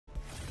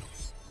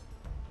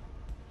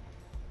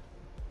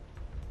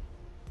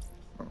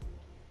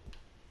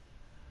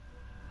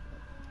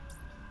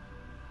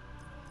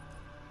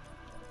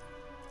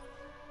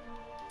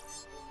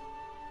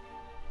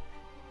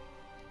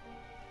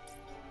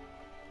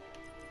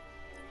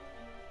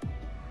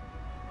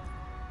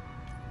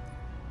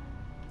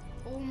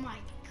my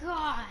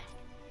god.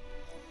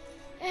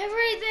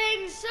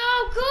 Everything's so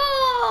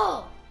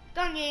cool.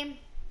 Gun game.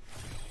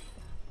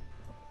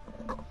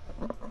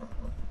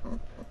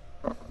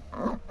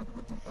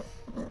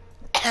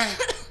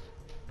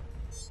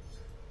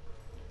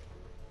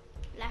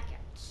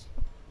 Blackouts.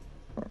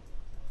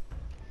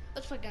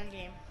 Let's play gun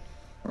game.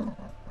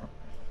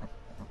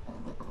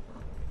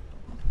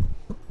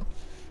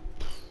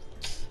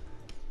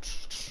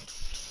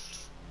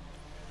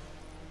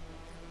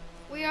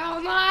 We are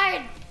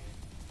online!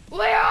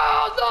 We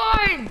are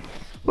online!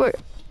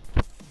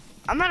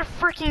 I'm not a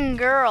freaking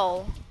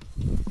girl.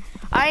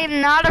 I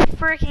am not a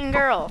freaking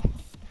girl.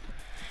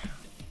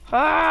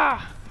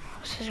 Ah,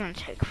 this is gonna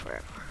take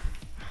forever.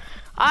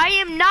 I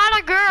am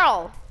not a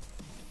girl!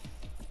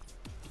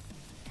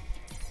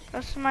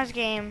 Customize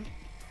game.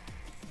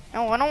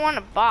 No, I don't want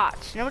a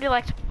bots. Nobody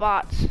likes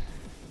bots.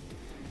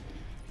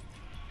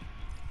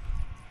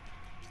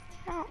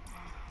 No.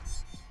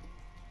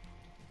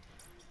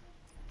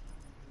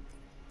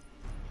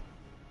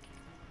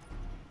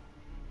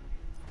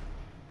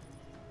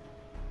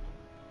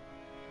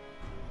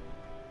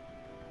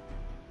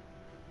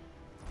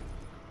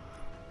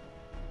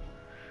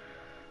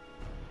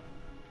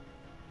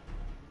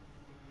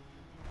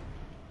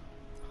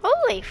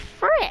 Holy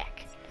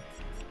frick!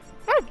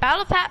 What a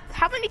battle pack?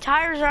 How many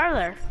tires are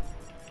there?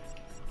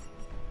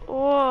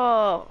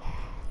 Whoa!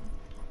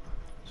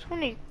 So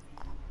many.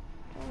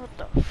 What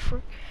the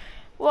frick?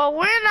 Well,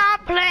 we're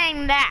not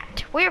playing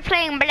that. We're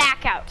playing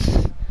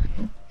Blackouts.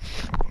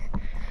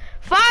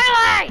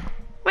 Finally!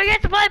 We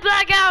get to play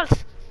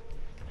Blackouts!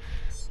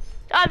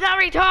 I'm not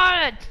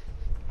retarded!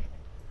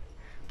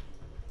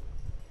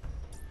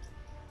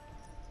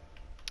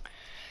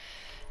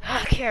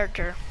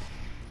 Character.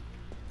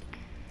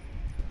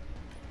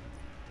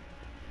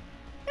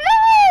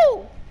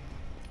 No!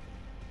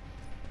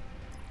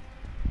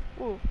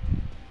 Ooh.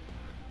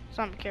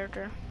 Zombie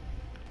character.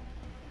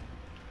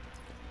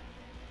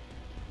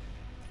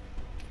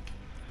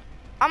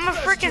 I'm a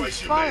freaking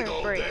fire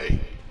break.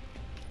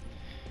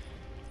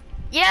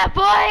 Yeah,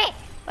 boy!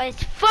 But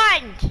it's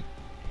fun!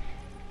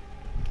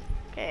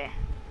 Okay.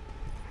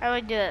 How do I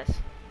do this?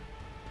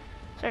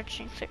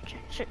 Searching.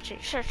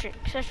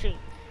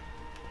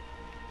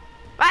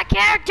 My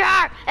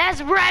character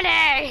is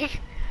ready!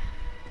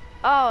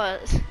 Oh,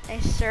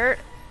 insert.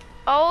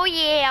 Oh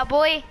yeah,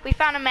 boy. We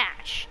found a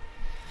match.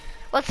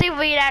 Let's see if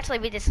we can actually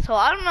beat this control.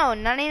 I don't know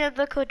none of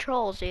the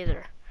controls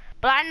either.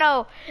 But I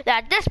know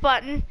that this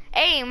button,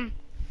 aim,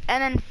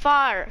 and then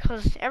fire.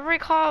 Because every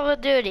Call of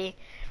Duty,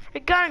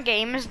 every gun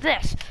game is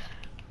this.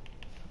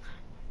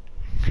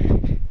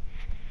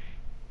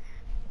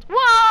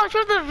 Whoa, it's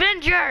from the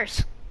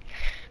Avengers!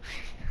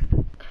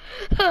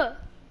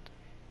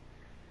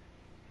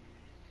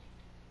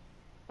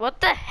 What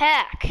the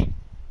heck?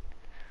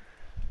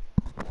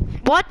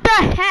 What the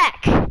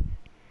heck?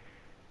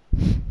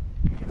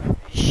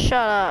 Shut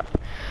up.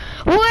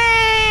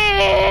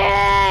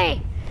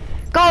 Wait!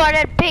 Go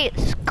ahead,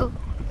 please. Go,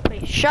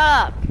 please, shut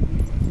up.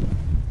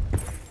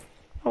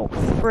 Oh,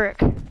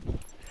 frick.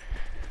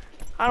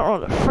 I don't know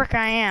who the frick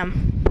I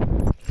am.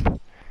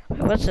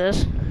 Wait, what's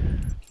this?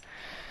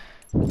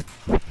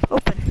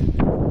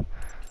 Open.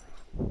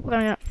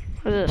 What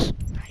is this?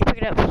 How you pick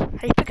it up?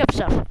 How you pick up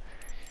stuff?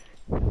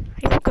 How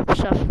you pick up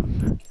stuff?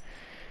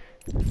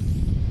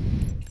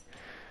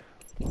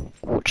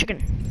 Oh, chicken.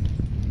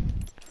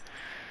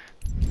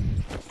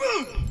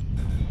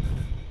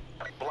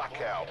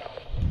 Blackout.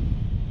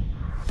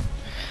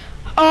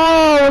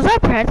 Oh, is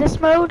that practice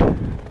mode?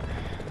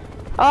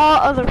 All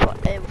other it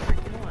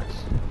freaking was.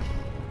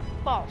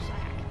 Ball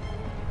sack.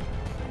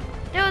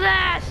 Do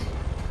this!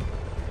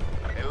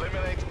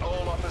 Eliminate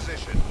all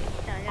opposition.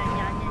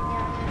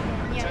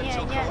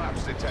 Potential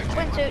collapse detected.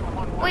 Swimsuit.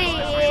 Whee!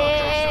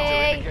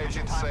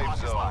 Indicated safe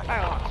zone.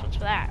 Firelocks. What's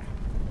for that?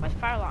 What's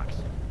firelocks?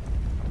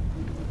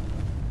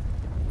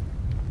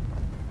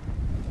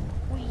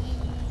 Whee!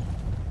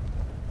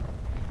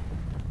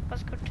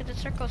 Let's go to the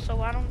circle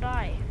so I don't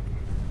die.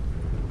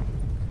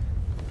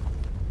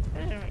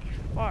 This isn't really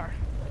far.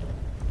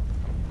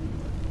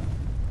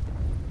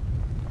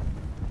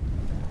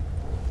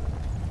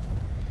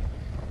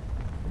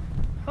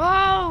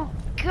 Oh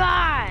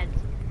God!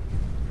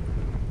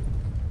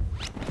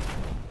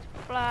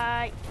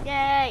 Fly!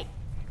 Yay!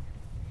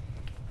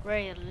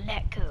 Ready to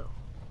let go.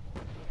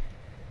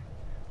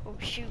 Oh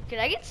shoot! Could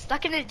I get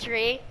stuck in a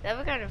tree?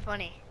 That'd be kind of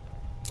funny.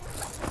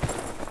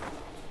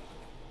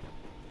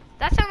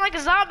 That sounds like a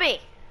zombie.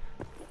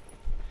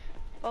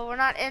 Well, we're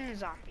not in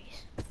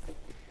zombies.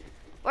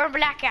 We're in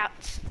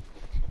Blackouts.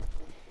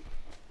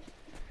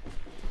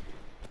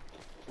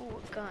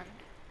 Ooh, a gun.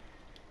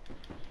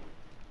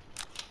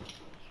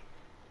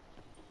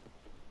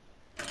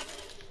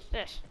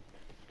 This.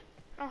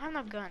 I don't have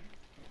no gun.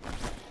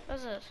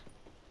 What's this?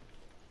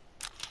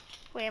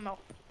 Ammo.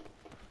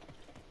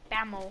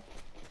 Bammo.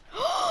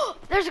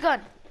 There's a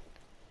gun.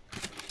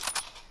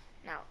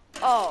 No.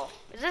 Oh,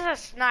 is this a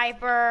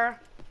sniper?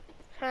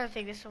 I'm trying to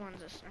think this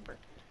one's a sniper.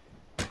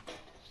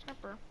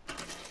 Sniper.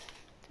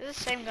 This is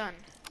the same gun.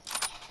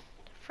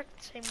 The frick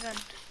same gun.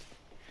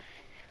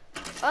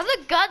 All the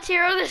guns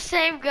here are the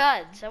same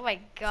guns. Oh my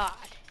god.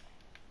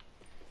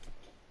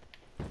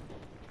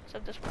 So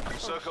this one.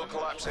 Circle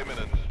collapse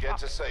imminent. Get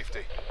to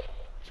safety.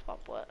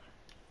 Swap what?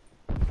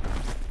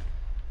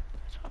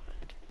 Swap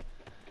it.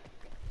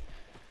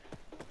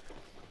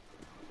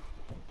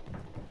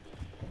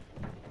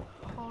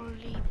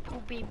 Holy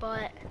poopy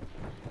butt.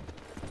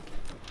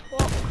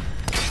 Whoa.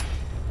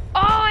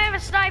 Oh, I have a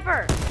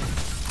sniper!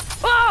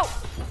 Whoa!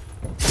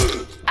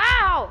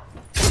 Ow!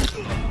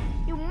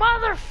 You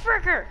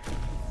motherfucker!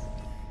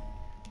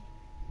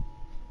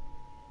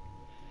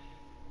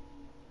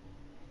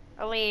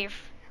 I leave.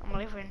 I'm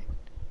leaving.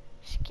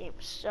 This game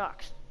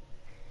sucks.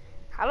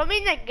 I don't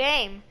mean the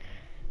game.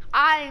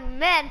 I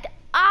meant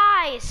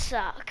I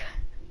suck.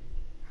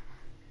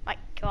 My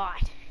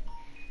god.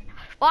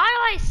 Why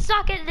do I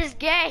suck at this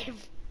game?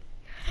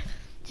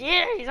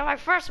 Jeez, on my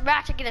first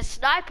match I get a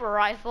sniper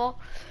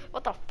rifle.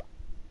 What the f?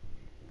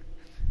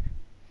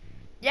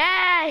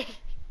 Yay!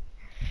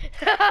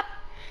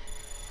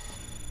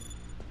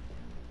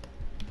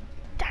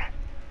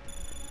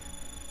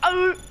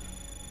 Oh.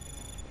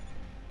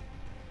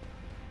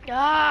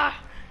 Ah.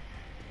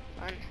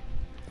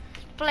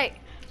 Play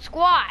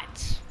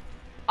squats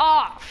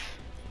off.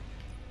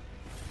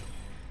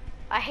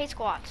 I hate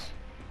squats.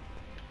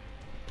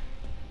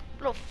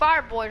 Little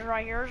fire boys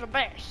right here is the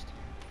best.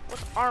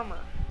 With armor.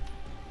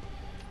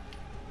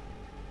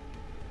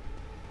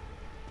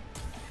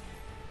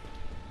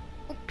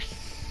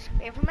 Oops.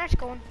 We have a match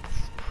going.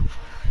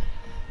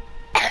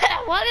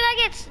 Why did I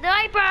get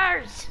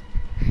snipers?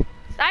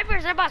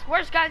 Snipers are about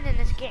worst guns in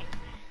this game.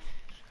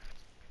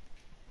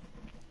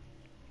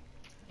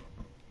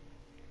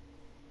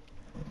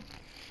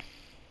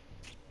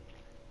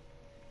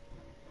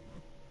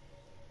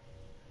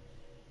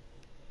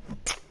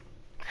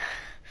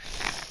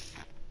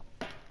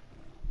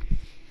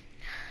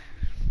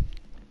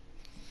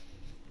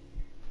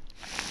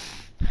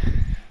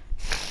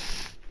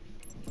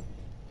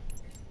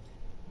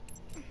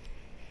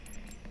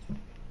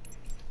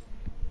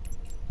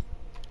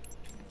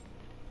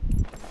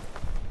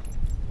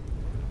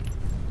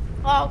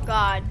 Oh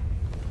god.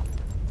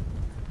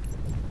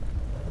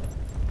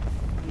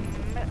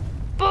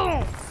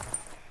 Boom!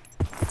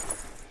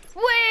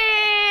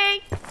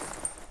 Wait!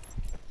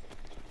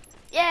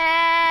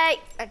 Yay!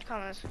 That's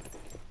coming.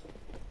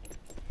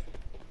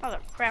 Mother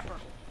crapper.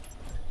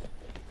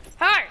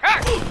 Hi!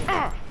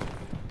 Hi!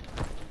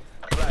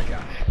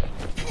 Blackout.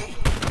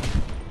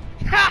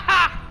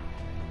 Haha!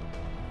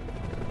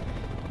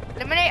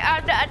 Eliminate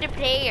all the other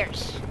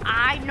players.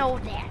 I know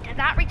that. I'm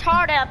not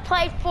retarded. I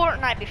played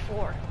Fortnite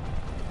before.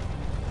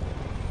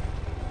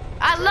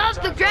 I love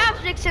the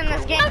graphics in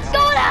this game. Let's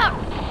go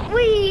now!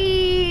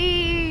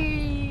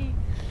 Wee!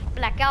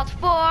 Blackouts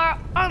 4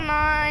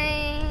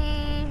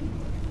 online.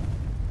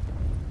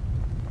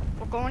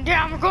 We're going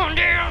down. We're going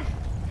down.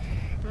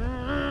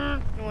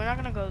 No, we're not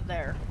gonna go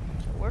there.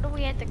 So where do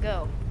we have to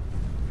go?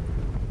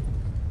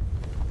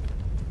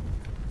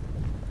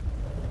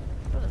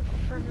 Where the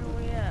frick are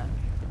we at?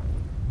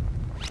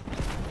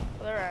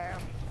 Oh, there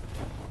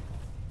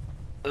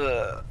I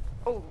am.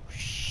 Oh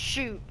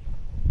shoot.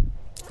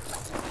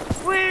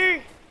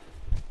 Where?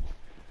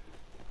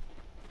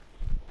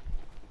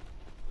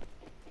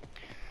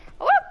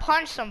 I want to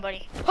punch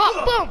somebody.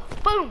 Oh, boom,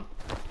 boom.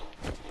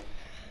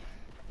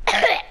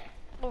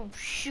 Oh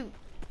shoot.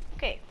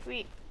 Okay,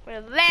 we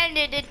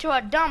landed into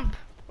a dump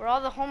where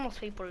all the homeless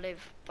people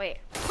live. Wait.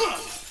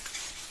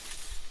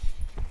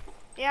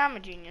 Yeah, I'm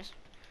a genius.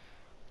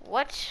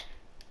 What?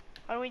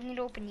 Why do we need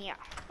to open? Yeah.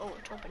 Oh,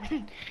 it's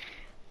open.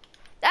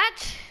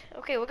 That's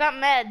okay. We got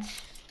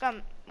meds.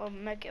 Got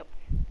medkit.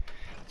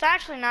 It's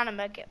actually not a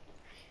medkit.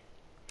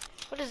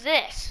 What is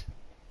this?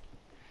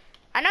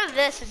 I know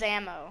this is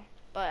ammo,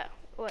 but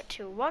what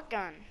to? What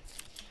gun?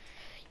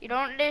 You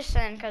don't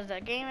listen, cause the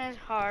game is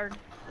hard.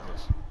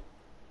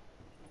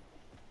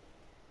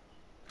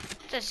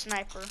 It's a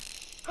sniper.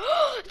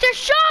 It's a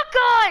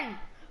shotgun!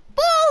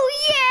 Boo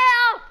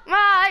yeah!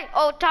 My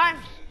old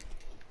times.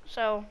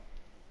 So.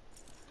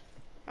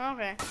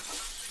 Okay.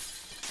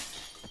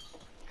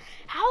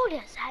 How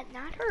does that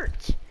not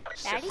hurt?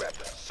 Daddy?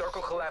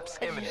 Circle collapse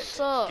imminent.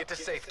 Suck. Get to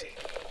safety.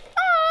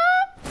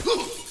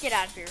 Get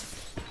out of here.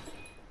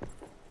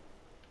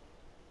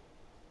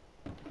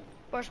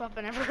 Worst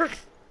weapon ever.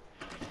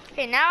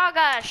 Okay, now I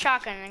got a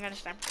shotgun and I got a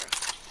sniper.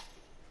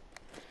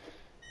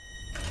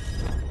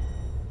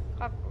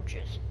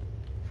 Cockroaches.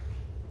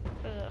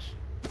 What is this?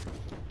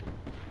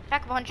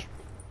 Pack a punch.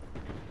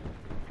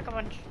 Pack a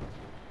punch.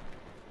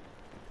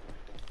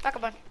 Pack a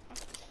punch.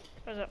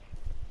 What is it?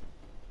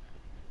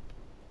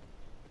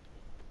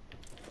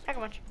 Pack a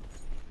punch.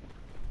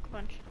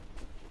 Punch.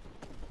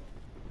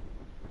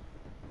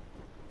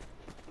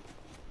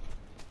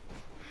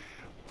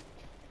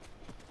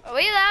 Are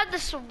we allowed to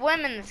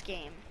swim in this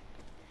game?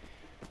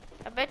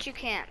 I bet you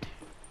can't.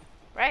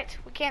 Right?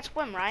 We can't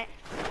swim, right?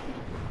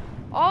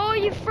 Oh,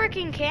 you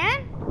freaking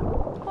can?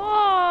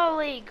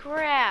 Holy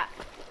crap.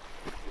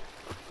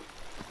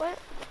 What?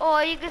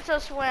 Oh, you can still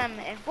swim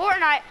in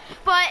Fortnite,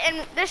 but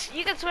in this,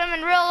 you can swim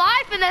in real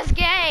life in this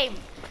game.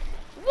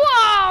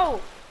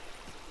 Whoa!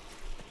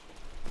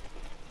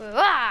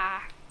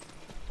 Ah!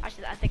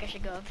 I think I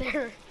should go up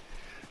there.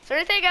 Is there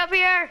anything up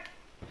here?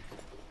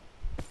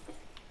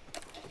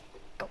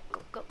 Go,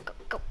 go, go, go,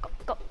 go,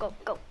 go, go,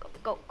 go,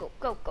 go, go,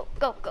 go, go,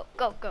 go, go,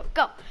 go, go,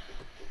 go.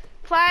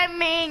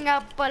 Climbing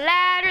up a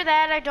ladder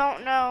that I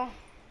don't know.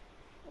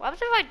 What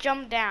happens if I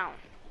jump down?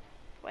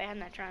 Wait, I'm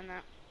not trying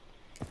that.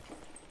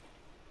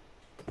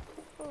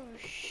 Oh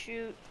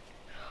shoot.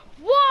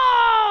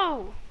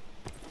 Whoa!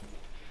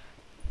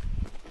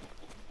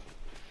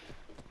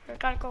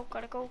 Gotta go,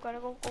 gotta go, gotta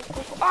go, go,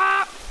 go, go.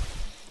 Ah!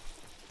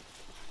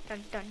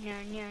 Dun dun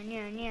nya nya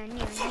nya nya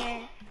nya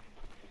nya.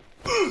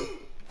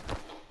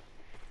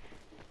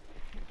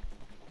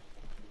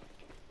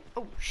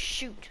 Oh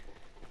shoot.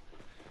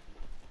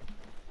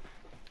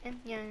 Nya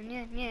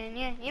nya nya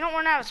nya. You don't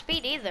run out of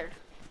speed either.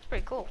 It's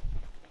pretty cool.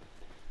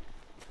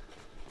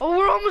 Oh,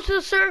 we're almost to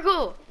the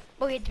circle.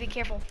 Oh, you have to be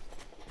careful.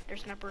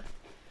 There's sniper.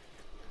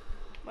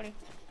 Buddy.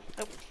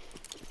 Oh.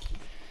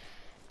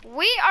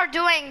 We are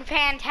doing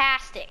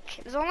fantastic.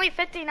 There's only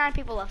 59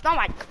 people left. Oh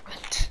my god.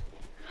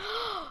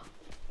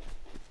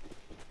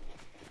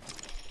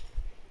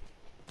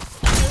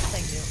 What does this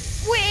thing do?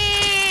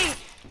 Whee!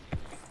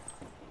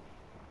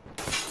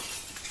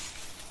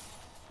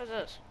 What's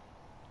this?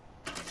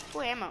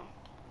 Ooh, ammo.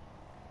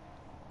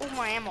 Ooh,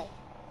 more ammo.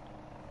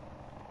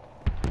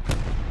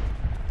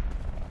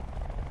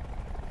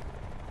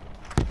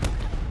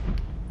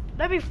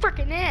 Let me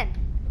frickin' in.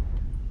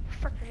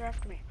 Frickers are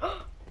after me.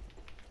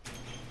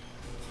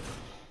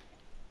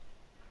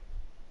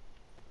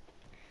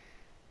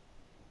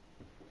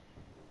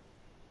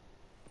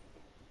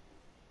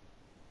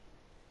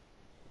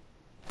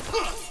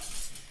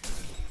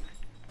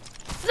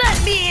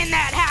 Let me in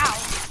that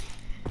house.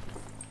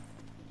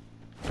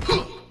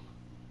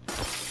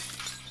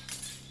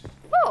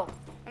 Oh,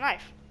 a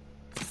knife.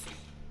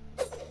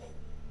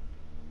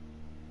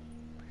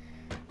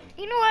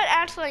 You know what?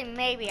 Actually,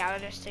 maybe I'll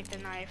just take the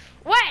knife.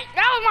 Wait,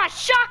 that was my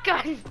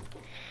shotgun.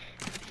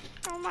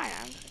 Oh my,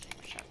 I'm taking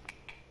my shotgun.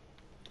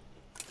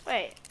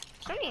 Wait,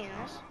 somebody in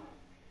this?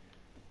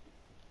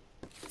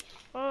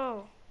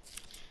 Whoa,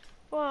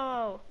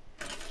 whoa,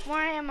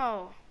 more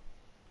ammo.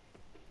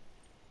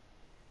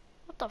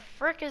 What the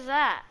frick is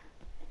that?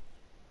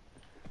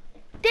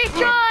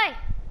 Destroy!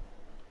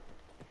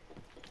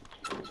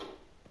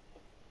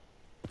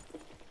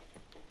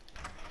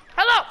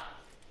 Hello.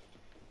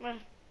 What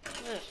is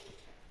this?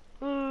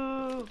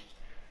 Ooh.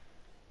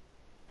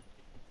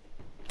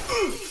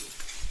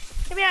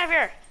 Get me out of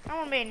here. I don't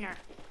want to be in here.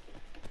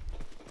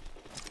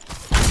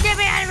 Get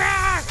me out of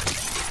here!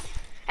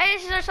 Hey,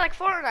 this is just like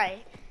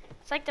Fortnite.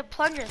 It's like the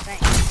plunger thing.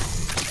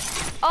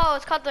 Oh,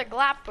 it's called the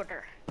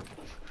glapper.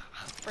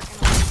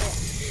 Freaking love it.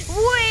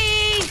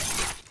 Whee!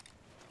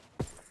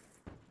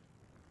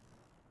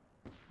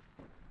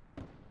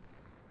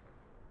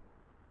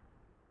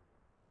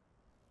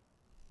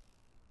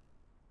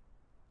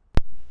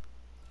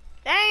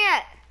 Dang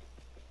it!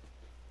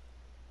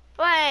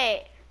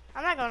 Wait,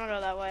 I'm not gonna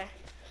go that way.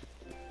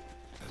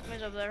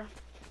 Somebody's over there.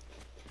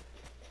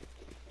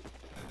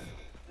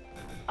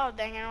 Oh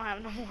dang, I don't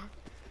have no more.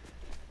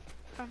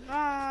 Come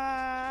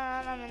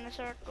on, I'm in the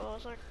circle,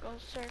 circle,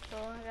 circle.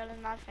 I got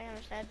a knife, I'm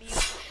gonna stab you.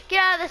 Get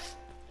out of this!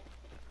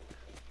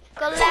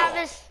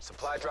 Galavis!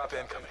 Supply drop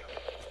incoming.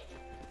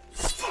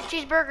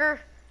 Cheeseburger.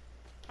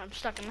 I'm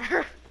stuck in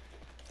there.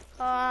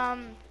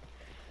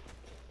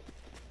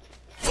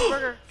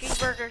 Cheeseburger,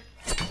 cheeseburger.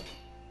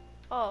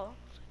 Oh,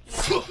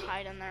 you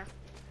hide in there.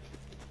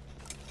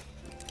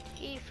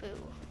 Tifu.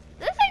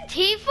 Did I say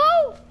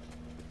Tifu? I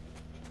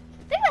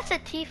think I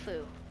said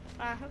Tifu.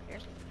 Who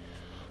cares?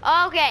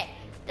 Okay,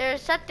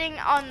 there's something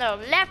on the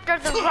left or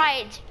the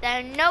right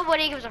that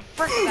nobody gives a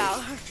frick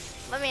about.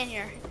 Let me in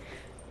here.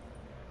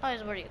 Oh,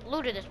 he's already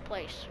looted this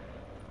place.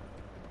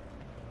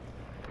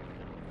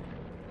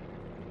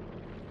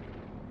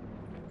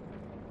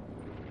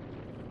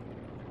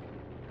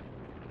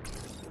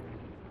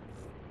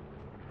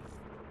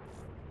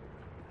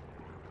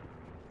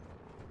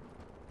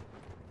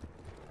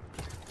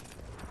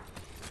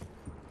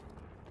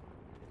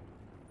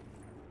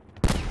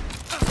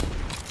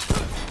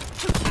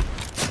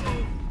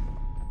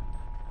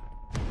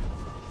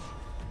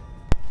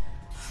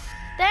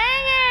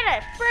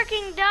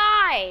 Freaking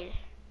died.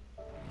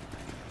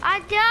 I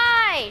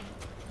died.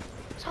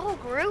 This whole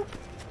group.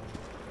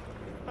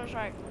 I was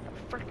like,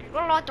 freaking,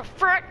 what the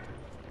frick?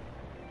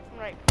 I'm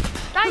like,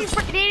 die you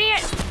freaking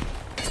idiot.